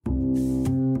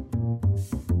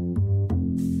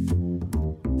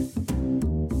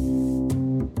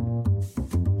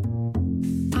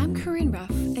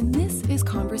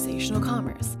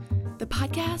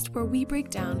podcast where we break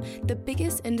down the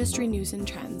biggest industry news and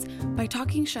trends by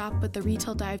talking shop with the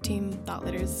Retail Dive team, thought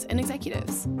leaders, and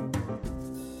executives.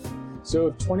 So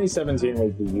if 2017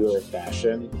 was the year of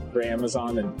fashion for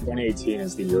Amazon, then 2018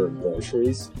 is the year of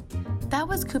groceries. That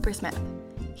was Cooper Smith.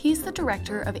 He's the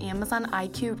director of Amazon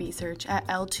IQ research at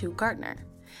L2 Gartner.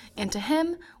 And to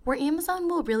him, where Amazon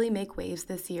will really make waves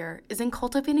this year is in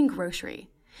cultivating grocery.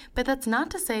 But that's not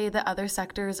to say that other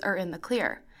sectors are in the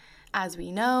clear. As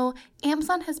we know,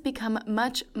 Amazon has become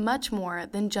much, much more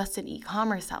than just an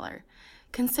e-commerce seller.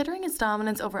 Considering its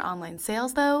dominance over online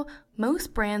sales, though,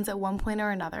 most brands at one point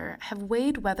or another have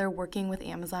weighed whether working with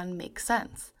Amazon makes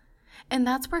sense. And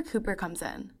that's where Cooper comes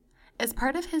in. As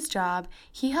part of his job,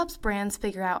 he helps brands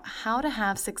figure out how to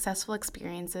have successful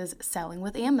experiences selling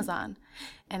with Amazon.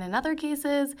 And in other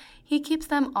cases, he keeps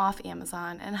them off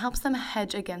Amazon and helps them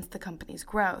hedge against the company's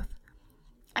growth.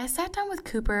 I sat down with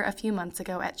Cooper a few months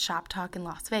ago at Shop Talk in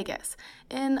Las Vegas,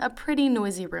 in a pretty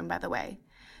noisy room, by the way,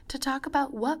 to talk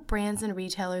about what brands and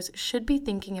retailers should be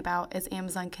thinking about as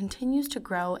Amazon continues to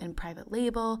grow in private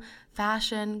label,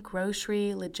 fashion,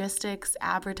 grocery, logistics,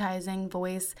 advertising,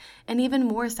 voice, and even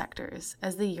more sectors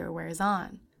as the year wears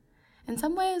on. In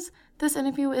some ways, this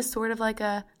interview is sort of like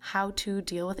a how to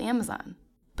deal with Amazon.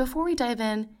 Before we dive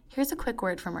in, here's a quick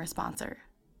word from our sponsor.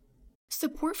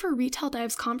 Support for Retail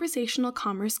Dive's conversational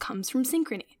commerce comes from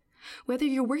Synchrony. Whether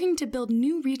you're working to build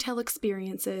new retail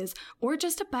experiences or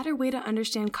just a better way to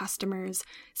understand customers,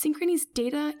 Synchrony's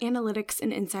data, analytics,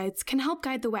 and insights can help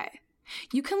guide the way.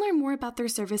 You can learn more about their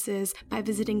services by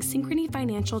visiting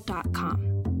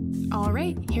synchronyfinancial.com. All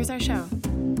right, here's our show.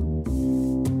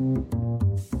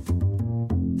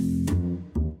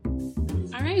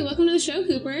 All right, welcome to the show,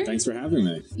 Cooper. Thanks for having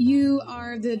me. You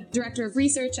are the director of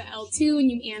research at L2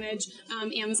 and you manage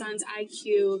Amazon's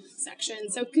IQ section.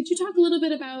 So could you talk a little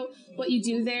bit about what you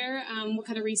do there? What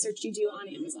kind of research you do on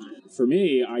Amazon? For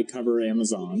me, I cover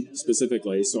Amazon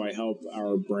specifically, so I help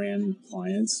our brand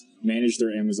clients manage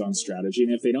their Amazon strategy.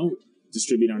 And if they don't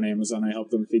distribute on Amazon, I help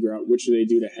them figure out what should they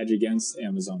do to hedge against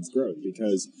Amazon's growth.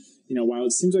 Because, while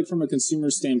it seems like from a consumer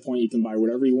standpoint, you can buy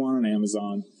whatever you want on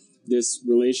Amazon, this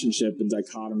relationship and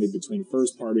dichotomy between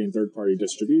first-party and third-party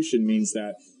distribution means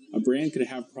that a brand could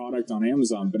have product on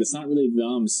Amazon, but it's not really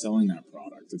them selling that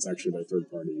product. It's actually their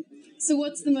third party. So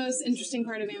what's the most interesting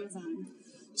part of Amazon?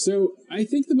 So I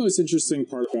think the most interesting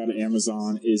part about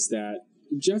Amazon is that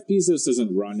Jeff Bezos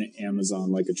doesn't run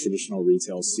Amazon like a traditional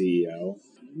retail CEO.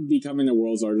 Becoming the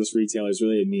world's largest retailer is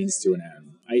really a means to an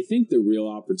end. I think the real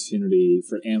opportunity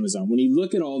for Amazon, when you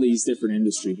look at all these different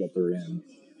industries that they're in,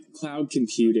 cloud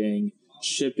computing,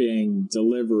 shipping,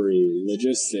 delivery,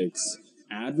 logistics,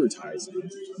 advertising,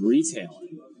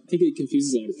 retailing. I think it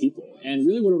confuses a lot of people. And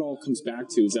really what it all comes back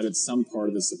to is that it's some part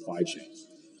of the supply chain.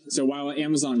 So while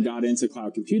Amazon got into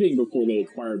cloud computing before they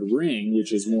acquired Ring,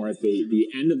 which is more at the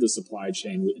end of the supply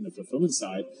chain in the fulfillment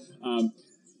side,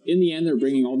 in the end, they're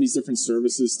bringing all these different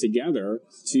services together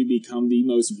to become the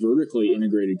most vertically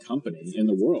integrated company in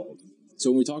the world. So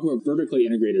when we talk about vertically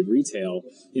integrated retail,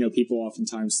 people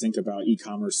oftentimes think about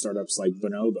e-commerce startups like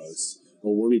Bonobos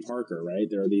or Warby Parker, right?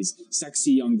 There are these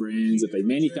sexy young brands that they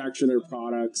manufacture their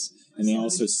products and they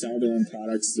also sell their own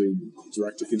products through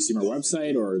direct-to-consumer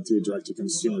website or through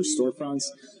direct-to-consumer storefronts.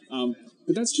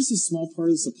 But that's just a small part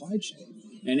of the supply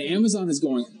chain. And Amazon is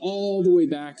going all the way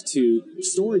back to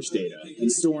storage data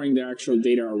and storing the actual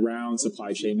data around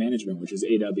supply chain management, which is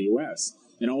AWS.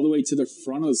 And all the way to the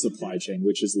front of the supply chain,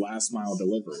 which is last mile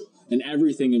delivery, and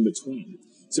everything in between.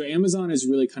 So Amazon is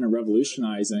really kind of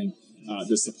revolutionizing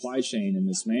the supply chain in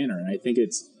this manner, and I think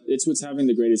it's what's having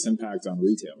the greatest impact on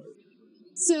retailers.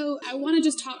 So I want to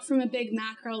just talk from a big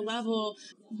macro level.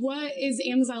 What is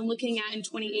Amazon looking at in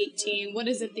 2018? What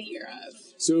is it the year of?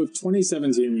 So if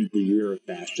 2017 was the year of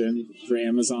fashion for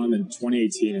Amazon, then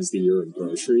 2018 is the year of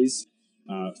groceries.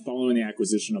 Following the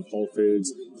acquisition of Whole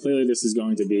Foods, clearly this is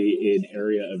going to be an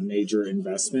area of major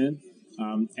investment,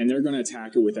 and they're going to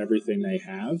attack it with everything they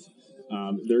have.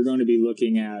 They're going to be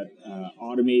looking at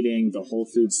automating the Whole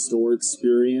Foods store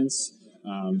experience.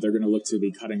 They're going to look to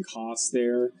be cutting costs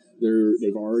there.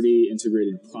 They've already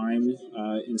integrated Prime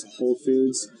into Whole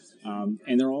Foods,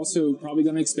 and they're also probably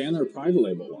going to expand their private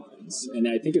label lines. And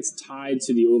I think it's tied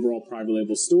to the overall private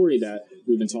label story that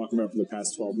we've been talking about for the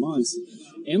past 12 months.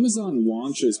 Amazon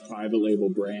launches private label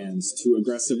brands to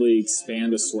aggressively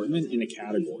expand assortment in a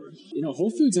category.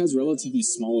 Whole Foods has relatively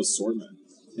small assortment.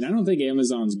 And I don't think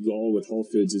Amazon's goal with Whole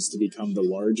Foods is to become the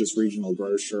largest regional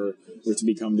grocer or to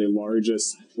become the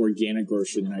largest organic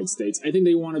grocer in the United States. I think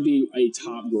they want to be a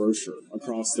top grocer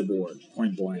across the board,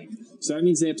 point blank. So that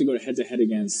means they have to go head-to-head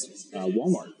against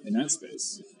Walmart in that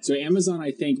space. So Amazon,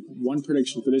 I think one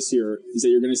prediction for this year is that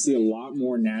you're going to see a lot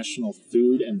more national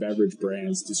food and beverage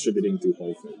brands distributing through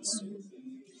Whole Foods.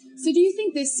 So do you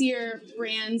think this year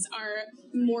brands are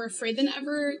more afraid than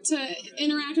ever to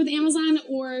interact with Amazon,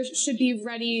 or should be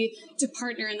ready to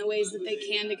partner in the ways that they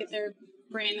can to get their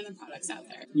brand and their products out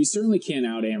there? You certainly can't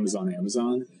out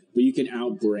Amazon, but you can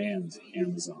out brand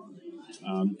Amazon.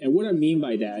 And what I mean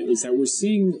by that is that we're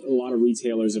seeing a lot of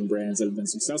retailers and brands that have been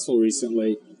successful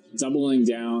recently doubling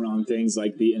down on things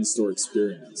like the in-store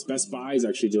experience. Best Buy is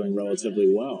actually doing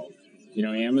relatively well. You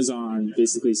know, Amazon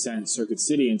basically sent Circuit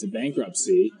City into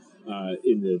bankruptcy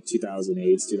in the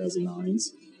 2008s, 2009s.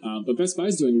 But Best Buy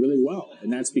is doing really well,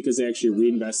 and that's because they actually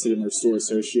reinvested in their store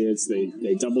associates.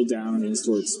 They doubled down on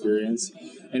in-store experience.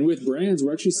 And with brands,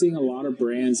 we're actually seeing a lot of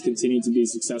brands continue to be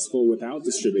successful without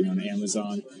distributing on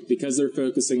Amazon because they're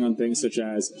focusing on things such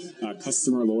as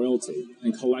customer loyalty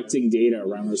and collecting data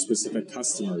around their specific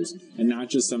customers and not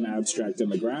just some abstract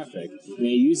demographic. And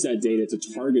they use that data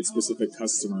to target specific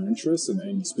customer interests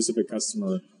and specific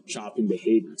customer shopping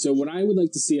behavior. So what I would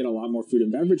like to see at a lot more food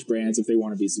and beverage brands, if they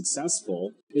want to be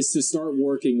successful, is to start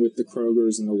working with the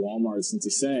Krogers and the Walmarts and to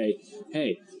say,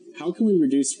 hey, how can we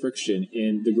reduce friction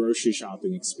in the grocery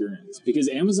shopping experience? Because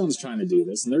Amazon's trying to do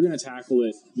this, and they're going to tackle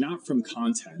it not from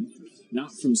content,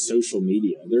 not from social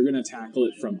media. They're going to tackle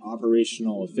it from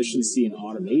operational efficiency and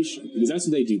automation, because that's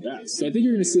what they do best. So I think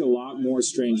you're going to see a lot more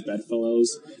strange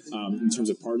bedfellows in terms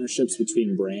of partnerships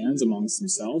between brands amongst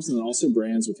themselves, and then also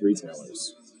brands with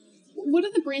retailers. What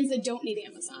are the brands that don't need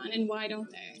Amazon, and why don't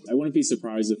they? I wouldn't be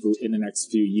surprised if in the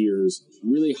next few years,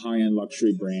 really high-end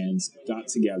luxury brands got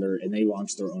together and they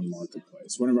launched their own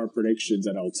marketplace. One of our predictions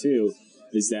at L2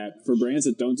 is that for brands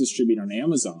that don't distribute on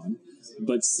Amazon,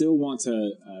 but still want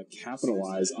to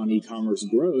capitalize on e-commerce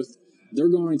growth, they're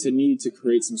going to need to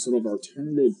create some sort of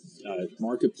alternative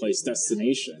marketplace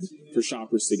destination for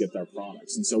shoppers to get their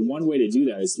products. And so one way to do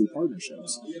that is through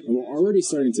partnerships. And we're already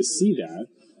starting to see that.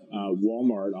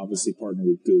 Walmart obviously partnered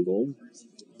with Google.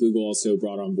 Google also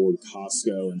brought on board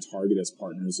Costco and Target as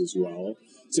partners as well.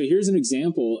 So here's an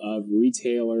example of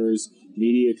retailers,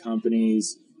 media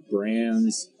companies,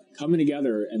 brands coming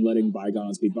together and letting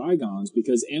bygones be bygones,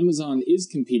 because Amazon is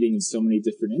competing in so many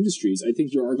different industries. I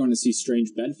think you are going to see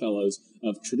strange bedfellows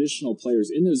of traditional players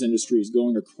in those industries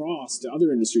going across to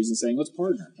other industries and saying, let's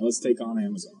partner and let's take on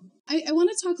Amazon. I want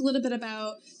to talk a little bit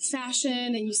about fashion,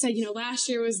 and you said, last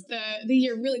year was the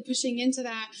year really pushing into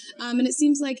that, and it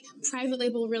seems like private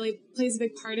label really plays a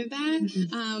big part of that.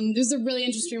 Mm-hmm. There's a really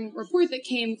interesting report that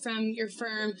came from your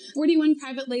firm, 41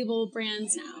 private label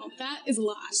brands now. That is a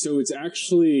lot. So it's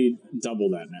actually double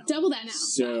that now. Double that now.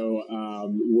 So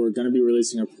we're going to be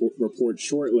releasing a report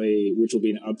shortly, which will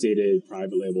be an updated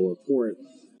private label report.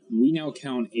 We now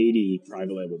count 80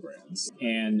 private label brands,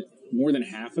 and more than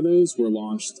half of those were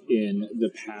launched in the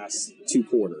past 2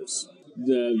 quarters.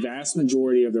 The vast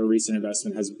majority of their recent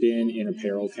investment has been in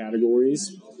apparel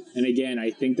categories. And again,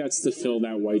 I think that's to fill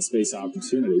that white space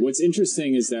opportunity. What's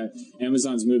interesting is that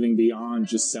Amazon's moving beyond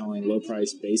just selling low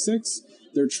price basics.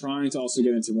 They're trying to also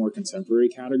get into more contemporary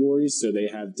categories. So they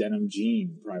have denim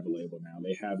jean private label now.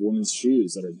 They have women's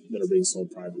shoes that are being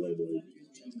sold private label.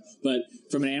 But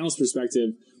from an analyst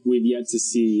perspective, we've yet to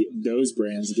see those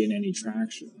brands gain any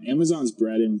traction. Amazon's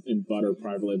bread and butter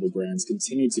private label brands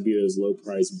continue to be those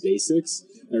low-price basics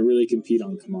that really compete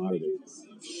on commodity.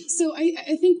 So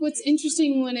I think what's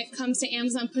interesting when it comes to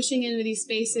Amazon pushing into these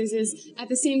spaces is at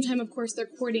the same time, of course, they're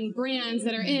courting brands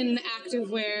that are in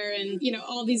activewear and,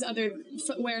 all these other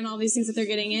footwear and all these things that they're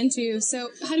getting into. So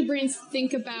how do brands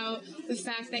think about the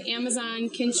fact that Amazon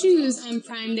can choose on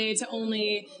Prime Day to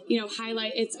only,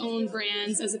 highlight its own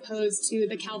brands as opposed to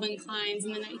the Calvin Kleins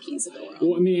and the Nikes of the world?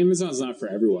 Well, Amazon's not for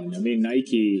everyone.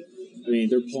 Nike...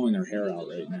 they're pulling their hair out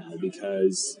right now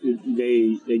because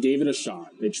they gave it a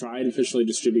shot. They tried officially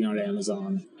distributing on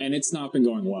Amazon, and it's not been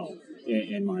going well,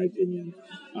 in my opinion.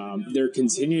 There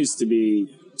continues to be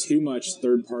too much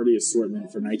third-party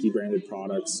assortment for Nike-branded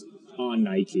products on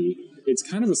Nike. It's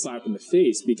kind of a slap in the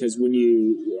face because when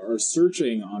you are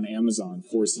searching on Amazon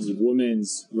for some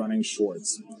women's running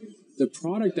shorts, the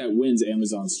product that wins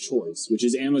Amazon's choice, which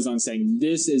is Amazon saying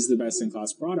this is the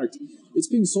best-in-class product, it's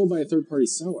being sold by a third-party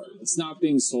seller. It's not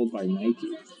being sold by Nike.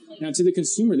 Now, to the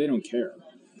consumer, they don't care.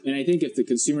 And I think if the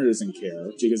consumer doesn't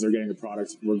care because they're getting the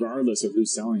product regardless of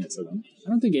who's selling it to them, I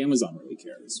don't think Amazon really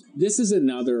cares. This is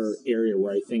another area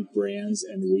where I think brands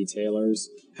and retailers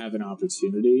have an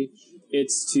opportunity.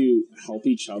 It's to help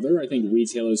each other. I think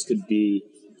retailers could be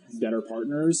better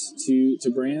partners to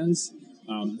brands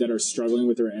that are struggling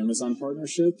with their Amazon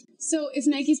partnership. So if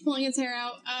Nike's pulling its hair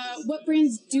out, what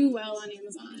brands do well on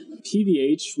Amazon?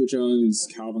 PVH, which owns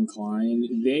Calvin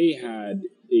Klein, they had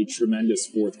a tremendous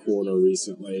fourth quarter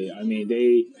recently. I mean,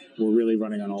 they were really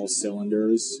running on all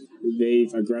cylinders.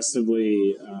 They've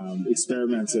aggressively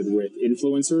experimented with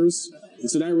influencers, and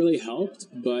so that really helped.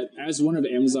 But as one of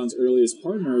Amazon's earliest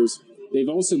partners, they've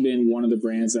also been one of the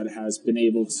brands that has been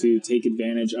able to take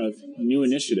advantage of new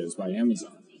initiatives by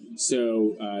Amazon.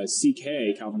 So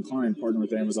CK, Calvin Klein, partnered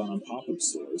with Amazon on pop-up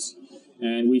stores.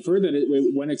 And we've heard that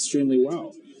it went extremely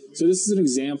well. So this is an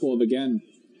example of, again,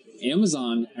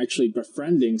 Amazon actually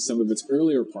befriending some of its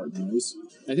earlier partners.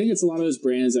 I think it's a lot of those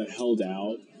brands that held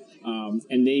out,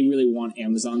 and they really want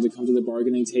Amazon to come to the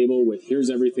bargaining table with, here's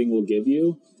everything we'll give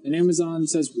you. And Amazon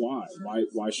says, why?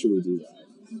 Why should we do that?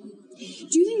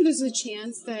 Do you think there's a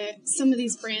chance that some of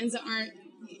these brands that aren't,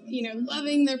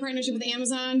 loving their partnership with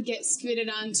Amazon get scooted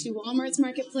onto Walmart's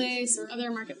marketplace or other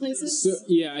marketplaces? So,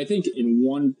 yeah, I think in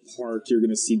one part you're going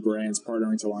to see brands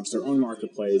partnering to launch their own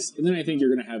marketplace, and then I think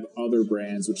you're going to have other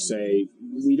brands which say,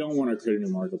 we don't want to create a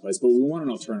new marketplace, but we want an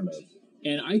alternative.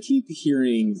 And I keep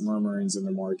hearing murmurings in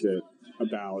the market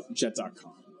about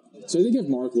Jet.com. So I think if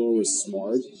Mark Lohr was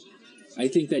smart, I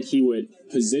think that he would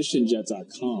position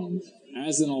Jet.com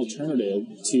as an alternative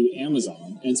to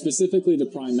Amazon, and specifically the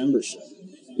Prime membership,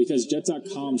 because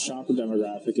Jet.com shopper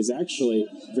demographic is actually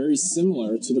very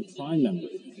similar to the Prime member.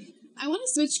 I want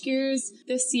to switch gears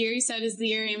this year. You said is the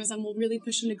year Amazon will really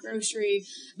push into grocery.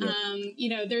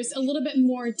 Yep. There's a little bit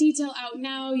more detail out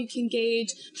now. You can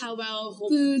gauge how well Whole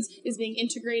Foods is being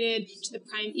integrated to the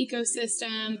Prime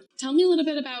ecosystem. Tell me a little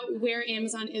bit about where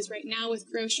Amazon is right now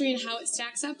with grocery and how it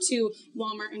stacks up to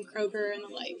Walmart and Kroger and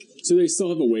the like. So they still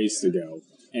have a ways to go.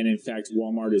 And in fact,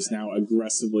 Walmart is now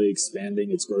aggressively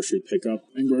expanding its grocery pickup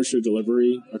and grocery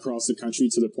delivery across the country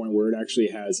to the point where it actually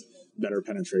has better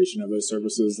penetration of those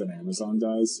services than Amazon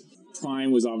does.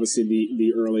 Prime was obviously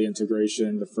the early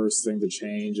integration, the first thing to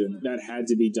change, and that had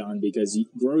to be done because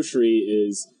grocery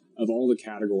is, of all the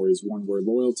categories, one where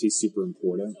loyalty is super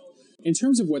important. In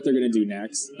terms of what they're going to do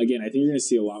next, again, I think you're going to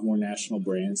see a lot more national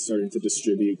brands starting to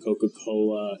distribute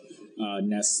Coca-Cola,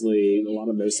 Nestle, a lot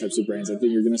of those types of brands. I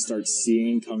think you're going to start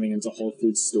seeing coming into Whole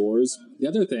Foods stores. The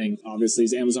other thing, obviously,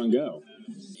 is Amazon Go.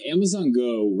 Amazon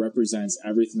Go represents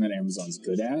everything that Amazon's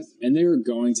good at, and they're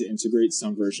going to integrate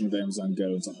some version of Amazon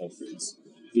Go into Whole Foods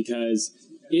because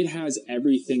it has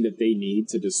everything that they need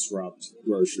to disrupt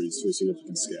groceries to a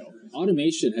significant scale.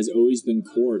 Automation has always been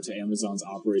core to Amazon's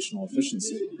operational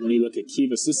efficiency. When you look at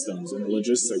Kiva Systems and the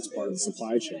logistics part of the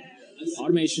supply chain,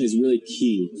 automation is really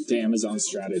key to Amazon's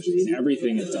strategy and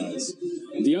everything it does.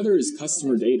 The other is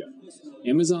customer data.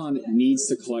 Amazon needs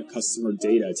to collect customer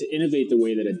data to innovate the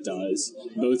way that it does,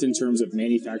 both in terms of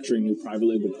manufacturing new private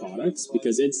label products,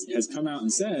 because it has come out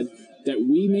and said that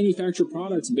we manufacture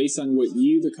products based on what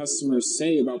you, the customers,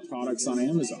 say about products on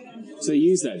Amazon. So they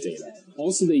use that data.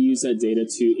 Also, they use that data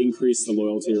to increase the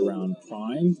loyalty around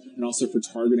Prime and also for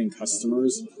targeting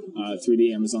customers through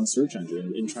the Amazon search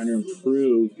engine and trying to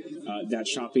improve that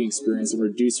shopping experience and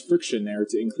reduce friction there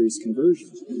to increase conversion.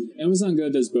 Amazon Go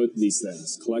does both of these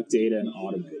things, collect data and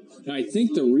automate. Now, I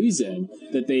think the reason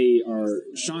that they are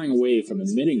shying away from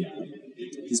admitting that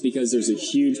is because there's a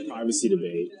huge privacy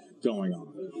debate going on.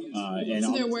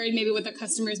 So they're worried maybe what the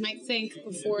customers might think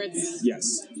before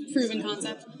it's proven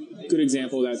concept. Good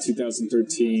example of that,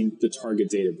 2013, the Target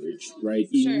data breach, right?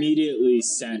 Sure. Immediately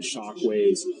sent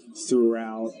shockwaves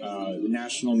throughout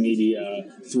national media,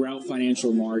 throughout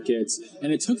financial markets,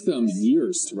 and it took them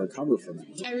years to recover from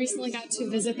it. I recently got to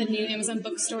visit the new Amazon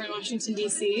bookstore in Washington,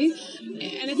 D.C.,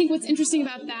 and I think what's interesting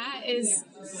about that is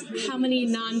how many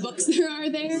non-books there are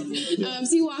there.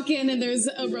 So you walk in and there's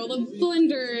a roll of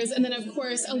blenders, and then of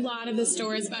course a lot of the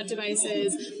store is about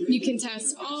devices. You can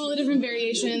test all the different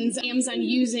variations. Amazon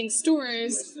using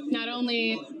stores, not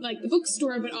only like the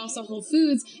bookstore, but also Whole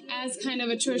Foods as kind of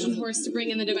a Trojan horse to bring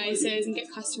in the devices and get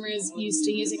customers used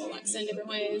to using Alexa in different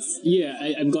ways.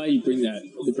 Yeah, I'm glad you bring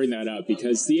that up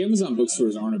because the Amazon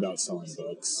bookstores aren't about selling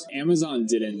books. Amazon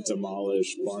didn't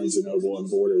demolish Barnes & Noble and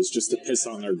Borders just to piss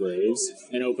on their graves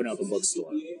and open up a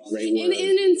bookstore, right? And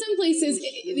in some places,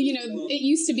 it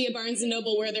used to be a Barnes &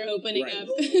 Noble where they're opening up.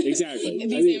 Exactly.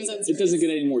 Amazon stores. It doesn't get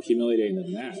any more humiliating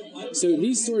than that. So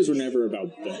these stores were never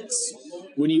about books.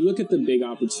 When you look at the big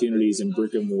opportunities in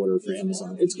brick and mortar for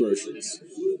Amazon, it's groceries.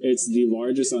 It's the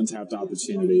largest untapped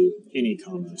opportunity in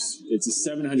e-commerce. It's a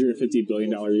 $750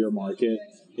 billion a year market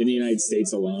in the United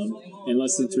States alone, and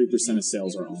less than 3% of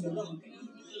sales are online.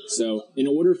 So in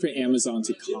order for Amazon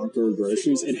to conquer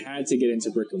groceries, it had to get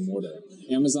into brick and mortar.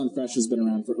 Amazon Fresh has been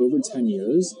around for over 10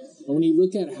 years. And when you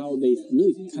look at how they've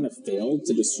really kind of failed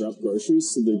to disrupt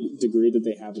groceries to the degree that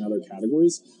they have in other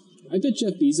categories, I bet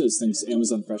Jeff Bezos thinks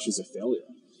Amazon Fresh is a failure.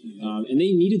 And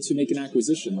they needed to make an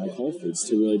acquisition like Whole Foods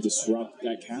to really disrupt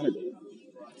that category.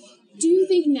 Do you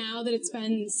think now that it's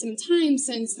been some time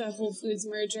since the Whole Foods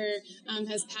merger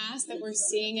has passed that we're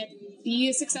seeing it be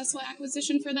a successful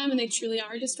acquisition for them and they truly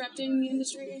are disrupting the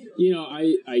industry?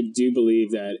 I do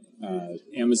believe that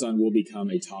Amazon will become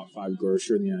a top 5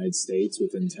 grocer in the United States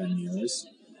within 10 years.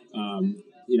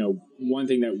 One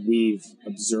thing that we've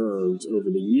observed over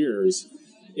the years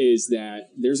is that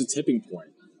there's a tipping point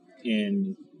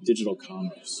in digital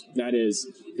commerce. That is,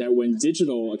 that when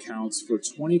digital accounts for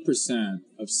 20%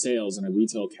 of sales in a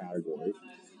retail category,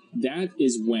 that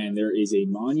is when there is a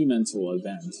monumental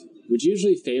event, which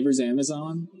usually favors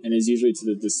Amazon and is usually to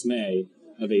the dismay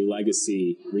of a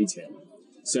legacy retailer.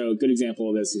 So a good example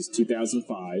of this is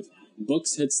 2005.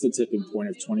 Books hits the tipping point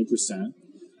of 20%.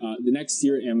 The next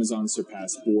year, Amazon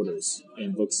surpassed Borders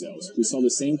in book sales. We saw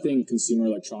the same thing in consumer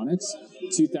electronics.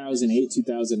 2008,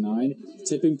 2009,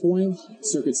 tipping point,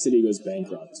 Circuit City goes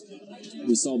bankrupt.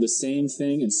 We saw the same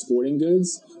thing in sporting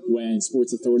goods when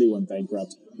Sports Authority went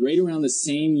bankrupt, right around the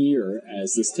same year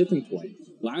as this tipping point.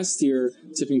 Last year,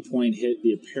 tipping point hit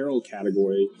the apparel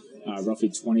category. Roughly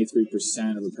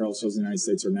 23% of apparel sales in the United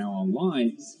States are now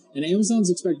online. And Amazon's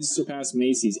expected to surpass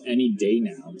Macy's any day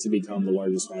now to become the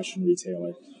largest fashion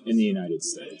retailer in the United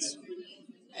States.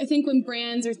 I think when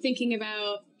brands are thinking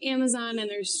about Amazon and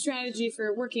their strategy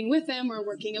for working with them or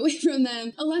working away from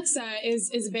them, Alexa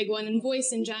is a big one, and voice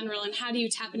in general, and how do you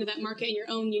tap into that market in your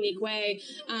own unique way?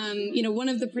 One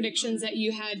of the predictions that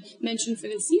you had mentioned for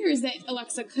this year is that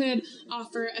Alexa could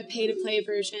offer a pay-to-play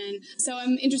version. So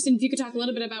I'm interested if you could talk a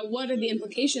little bit about what are the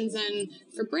implications then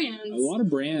for brands. A lot of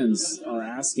brands are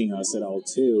asking us at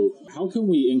L2, how can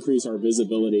we increase our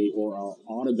visibility or our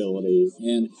audibility?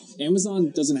 And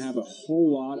Amazon doesn't have a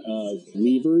whole lot of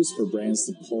levers for brands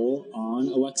to pull on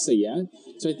Alexa yet.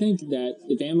 So I think that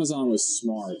if Amazon was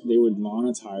smart, they would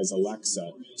monetize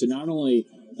Alexa to not only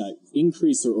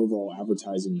increase their overall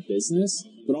advertising business,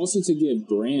 but also to give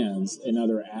brands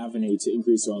another avenue to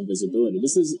increase their own visibility.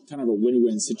 This is kind of a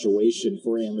win-win situation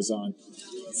for Amazon.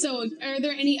 So are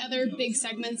there any other big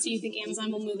segments do you think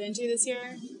Amazon will move into this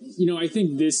year? I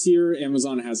think this year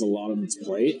Amazon has a lot on its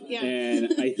plate, yeah.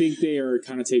 And I think they are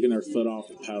kind of taking their foot off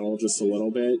the pedal just a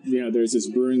little bit. There's this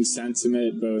brewing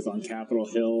sentiment both on Capitol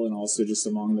Hill and also just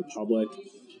among the public.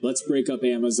 Let's break up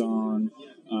Amazon.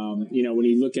 When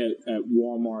you look at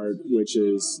Walmart, which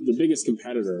is the biggest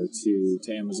competitor to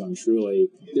Amazon truly,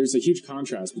 there's a huge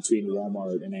contrast between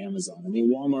Walmart and Amazon. I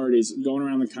mean, Walmart is going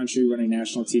around the country running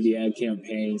national TV ad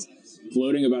campaigns,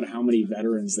 gloating about how many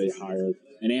veterans they hired.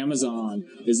 And Amazon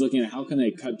is looking at how can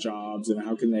they cut jobs and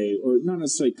how can they, or not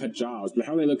necessarily cut jobs, but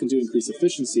how are they looking to increase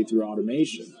efficiency through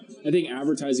automation. I think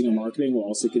advertising and marketing will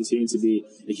also continue to be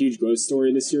a huge growth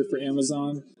story this year for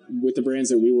Amazon. With the brands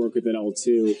that we work with at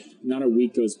L2, not a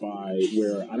week goes by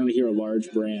where I don't hear a large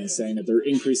brand saying that they're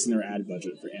increasing their ad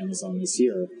budget for Amazon this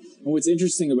year. And what's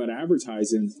interesting about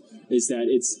advertising is that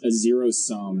it's a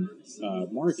zero-sum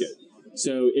market.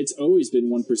 So it's always been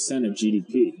 1% of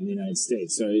GDP in the United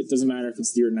States. So it doesn't matter if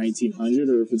it's the year 1900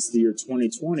 or if it's the year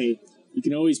 2020, you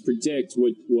can always predict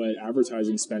what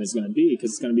advertising spend is going to be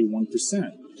because it's going to be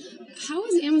 1%. How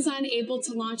is Amazon able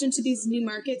to launch into these new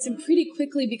markets and pretty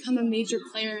quickly become a major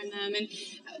player in them? And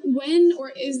when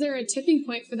or is there a tipping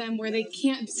point for them where they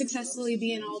can't successfully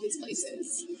be in all these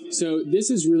places? So this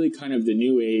is really kind of the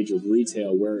new age of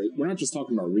retail where we're not just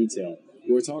talking about retail.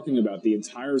 We're talking about the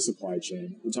entire supply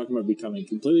chain. We're talking about becoming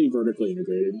completely vertically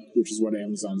integrated, which is what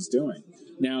Amazon's doing.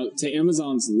 Now, to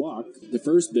Amazon's luck, the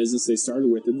first business they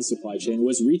started with in the supply chain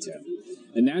was retail.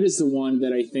 And that is the one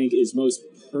that I think is most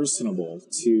personable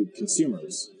to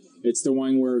consumers. It's the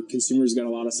one where consumers get a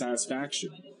lot of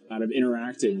satisfaction out of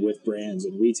interacting with brands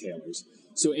and retailers.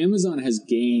 So Amazon has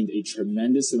gained a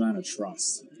tremendous amount of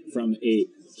trust from a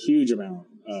huge amount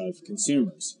of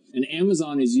consumers. And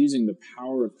Amazon is using the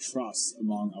power of trust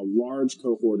among a large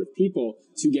cohort of people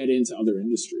to get into other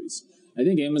industries. I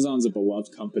think Amazon's a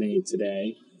beloved company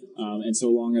today. And so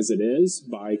long as it is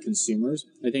by consumers,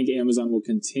 I think Amazon will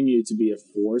continue to be a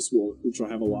force which will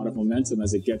have a lot of momentum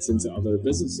as it gets into other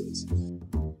businesses.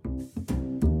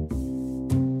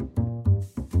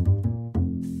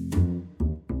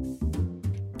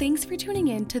 Thanks for tuning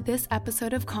in to this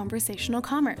episode of Conversational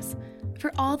Commerce.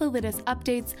 For all the latest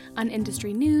updates on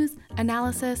industry news,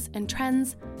 analysis, and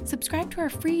trends, subscribe to our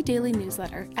free daily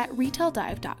newsletter at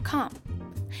retaildive.com.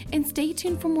 And stay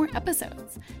tuned for more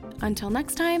episodes. Until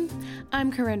next time,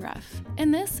 I'm Corinne Ruff,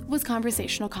 and this was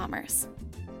Conversational Commerce.